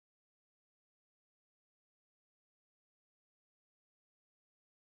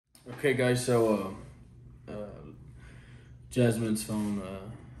Okay, guys, so Jasmine's phone,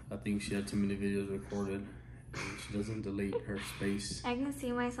 I think she had too many videos recorded and she doesn't delete her space. I can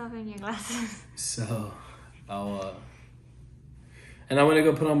see myself in your glasses. So and I'm gonna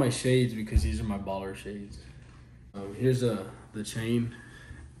go put on my shades because these are my baller shades. Here's the chain.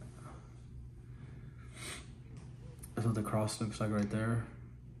 That's what the cross looks like right there.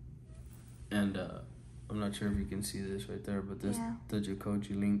 And I'm not sure if you can see this right there, but this the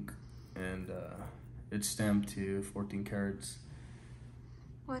Jacoje link, and it's stamped to 14 carats.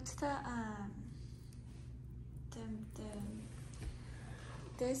 What's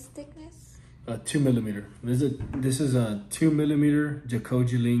this thickness? 2 millimeter. This is a 2 millimeter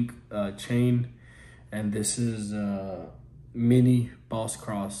Jacoje link chain, and this is mini boss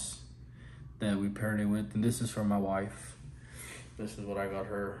cross that we paired it with, and this is for my wife. This is what I got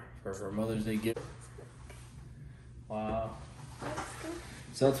her for her Mother's Day gift. Wow. That's good.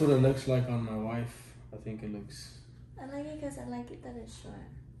 So that's what it looks like on my wife. I think it looks I like it because I like it that it's short.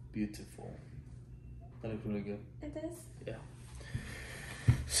 beautiful. That looks really good. It does? Yeah.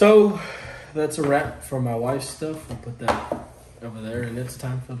 So that's a wrap for my wife's stuff. We'll put that over there, and it's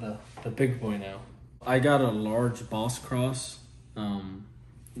time for the big boy now. I got a large boss cross,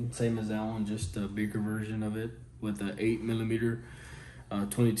 same as that one, just a bigger version of it with an 8 millimeter,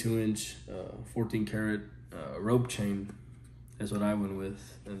 22 inch, 14 karat rope chain is what I went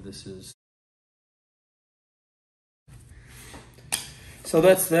with, and this is. So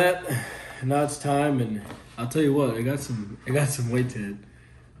that's that. Now it's time, and I'll tell you what, it got some weight to it.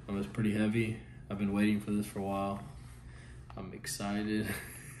 It's pretty heavy. I've been waiting for this for a while. I'm excited.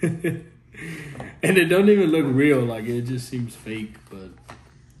 And it don't even look real, like it just seems fake, but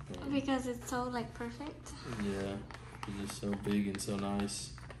because it's so like perfect. yeah, it's just so big and so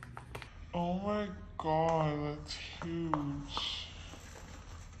nice. Oh my god, that's huge.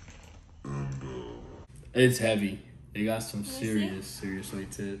 It's heavy. It got some serious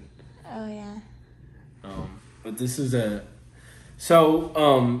weight to it. Oh yeah. But this is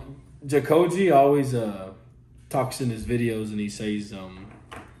Jacoje always talks in his videos, and he says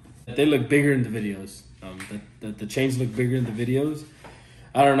that they look bigger in the videos. That the chains look bigger in the videos.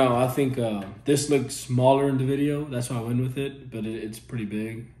 I don't know. I think this looks smaller in the video. That's why I went with it. But it's pretty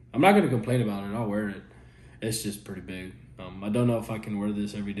big. I'm not gonna complain about it. I'll wear it. It's just pretty big. I don't know if I can wear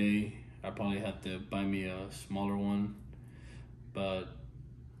this every day. I probably have to buy me a smaller one. But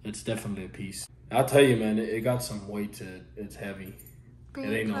it's definitely a piece. I'll tell you, man. It got some weight to it. It's heavy. Bring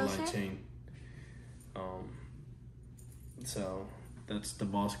it ain't it no closer. light chain. So that's the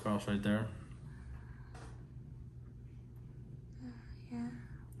boss cross right there. Yeah.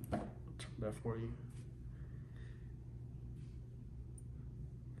 Turn that for you.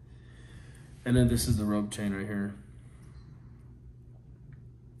 And then this is the rope chain right here.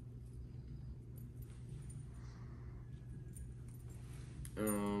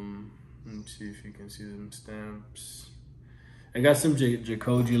 Let me see if you can see them stamps. I got some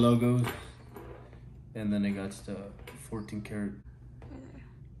Jacoje logos, and then I got the 14 karat.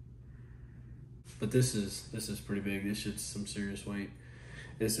 But this is pretty big. This shit's some serious weight.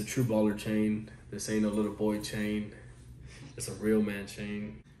 It's a true baller chain. This ain't a little boy chain. It's a real man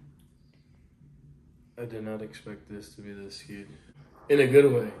chain. I did not expect this to be this huge. In a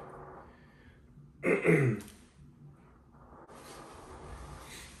good way.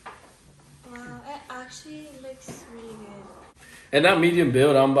 Wow, it actually looks really good. And that medium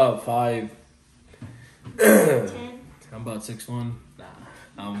build, I'm about 5'10". 10. I'm about 6'1". Nah,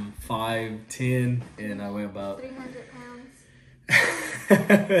 I'm 5'10", and I weigh about 300 pounds.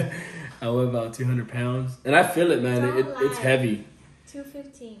 I weigh about 200 pounds, and I feel it, man. It's heavy.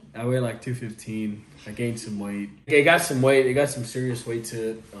 215. I weigh like 215. I gained some weight. It got some weight. It got some serious weight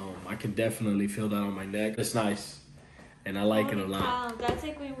to it. I can definitely feel that on my neck. It's nice, and I like it a lot. Pounds. That's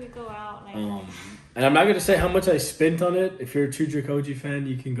like when we go out. Like. And I'm not gonna say how much I spent on it. If you're a true Jacoje fan,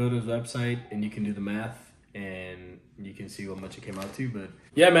 you can go to his website and you can do the math, and you can see how much it came out to. But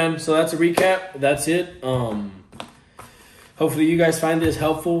yeah, man. So that's a recap. That's it. Hopefully you guys find this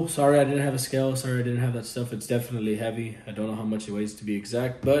helpful. Sorry I didn't have a scale. Sorry I didn't have that stuff. It's definitely heavy. I don't know how much it weighs to be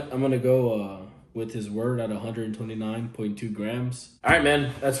exact, but I'm gonna go with his word at 129.2 grams. All right,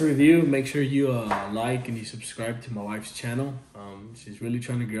 man. That's a review. Make sure you like and you subscribe to my wife's channel. She's really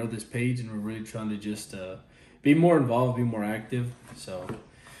trying to grow this page, and we're really trying to just be more involved, be more active. So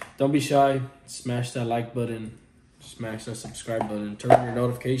don't be shy. Smash that like button. Smash that subscribe button. Turn on your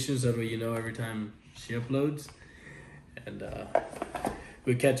notifications. That way you know every time she uploads. And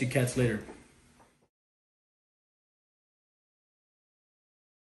we'll catch you cats later.